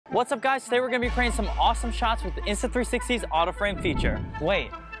What's up guys, today we're going to be creating some awesome shots with the Insta360's autoframe feature. Wait,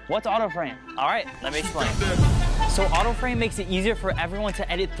 what's autoframe? Alright, let me explain. So autoframe makes it easier for everyone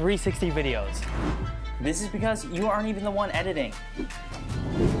to edit 360 videos. This is because you aren't even the one editing.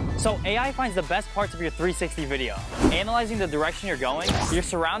 So AI finds the best parts of your 360 video, analyzing the direction you're going, your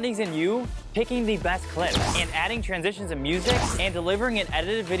surroundings and you, picking the best clips, and adding transitions and music, and delivering an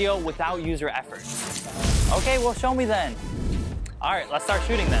edited video without user effort. Okay, well show me then. All right, let's start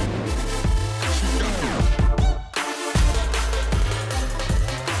shooting then.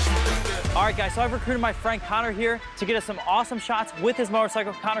 All right guys, so I've recruited my friend Connor here to get us some awesome shots with his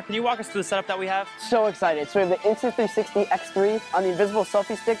motorcycle. Connor, can you walk us through the setup that we have? So excited. So we have the Insta360 X3 on the invisible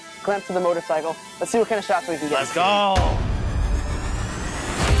selfie stick clamped to the motorcycle. Let's see what kind of shots we can get. Let's go.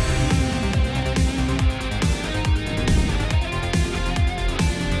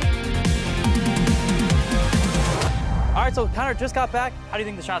 All right, so Connor just got back. How do you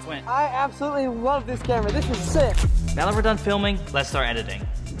think the shots went? I absolutely love this camera. This is sick. Now that we're done filming, let's start editing.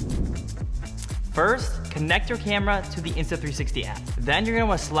 First, connect your camera to the Insta360 app. Then you're gonna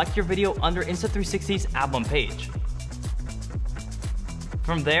want to select your video under Insta360's album page.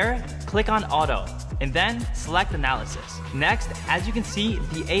 From there, click on Auto, and then select Analysis. Next, as you can see,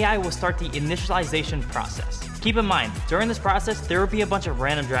 the AI will start the initialization process. Keep in mind, during this process, there will be a bunch of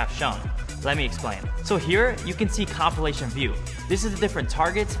random drafts shown. Let me explain. So here, you can see compilation view. This is the different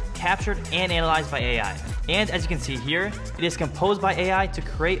targets captured and analyzed by AI. And as you can see here, it is composed by AI to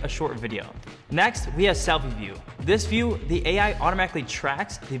create a short video. Next, we have selfie view. This view, the AI automatically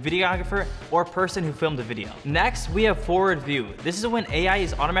tracks the videographer or person who filmed the video. Next, we have forward view. This is when AI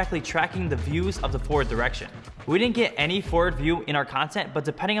is automatically tracking the views of the forward direction. We didn't get any forward view in our content, but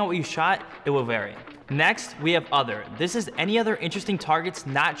depending on what you shot, it will vary. Next, we have other. This is any other interesting targets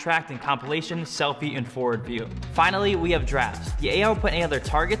not tracked in compilation, selfie, and forward view. Finally, we have drafts. The AI will put any other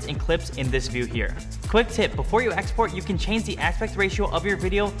targets and clips in this view here. Quick tip, before you export, you can change the aspect ratio of your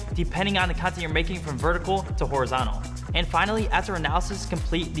video depending on the content you're making from vertical to horizontal. And finally, after analysis is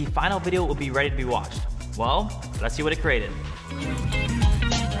complete, the final video will be ready to be watched. Well, let's see what it created.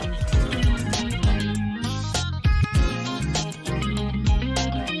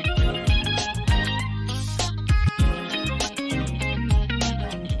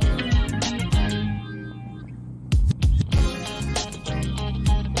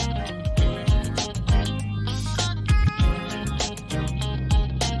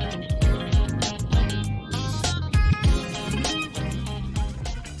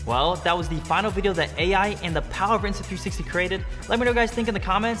 Well, that was the final video that AI and the power of Insta360 created. Let me know what you guys think in the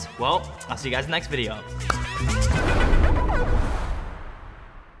comments. Well, I'll see you guys in the next video.